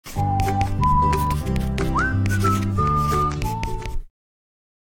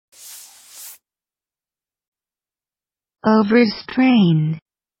Overstrain.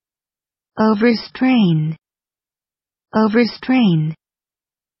 Overstrain. Overstrain.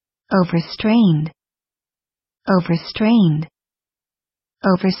 Overstrained. Overstrained.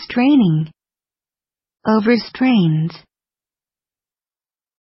 Overstraining. Overstrains.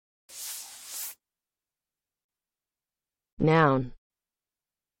 Noun.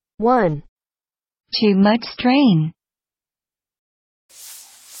 1. Too much strain.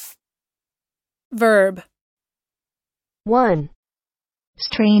 Verb. 1.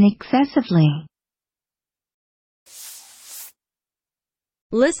 Strain excessively.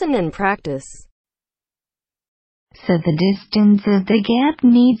 Listen and practice. So the distance of the gap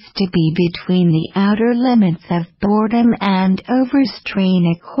needs to be between the outer limits of boredom and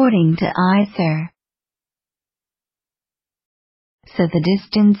overstrain according to either. So the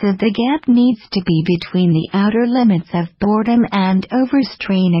distance of the gap needs to be between the outer limits of boredom and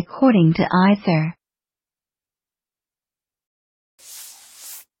overstrain according to either.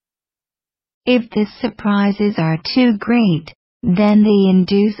 If the surprises are too great, then they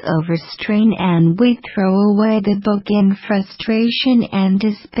induce overstrain and we throw away the book in frustration and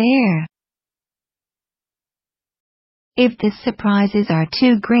despair. If the surprises are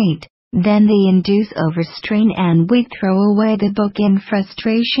too great, then they induce overstrain and we throw away the book in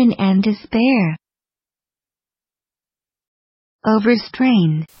frustration and despair.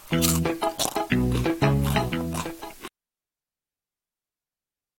 Overstrain.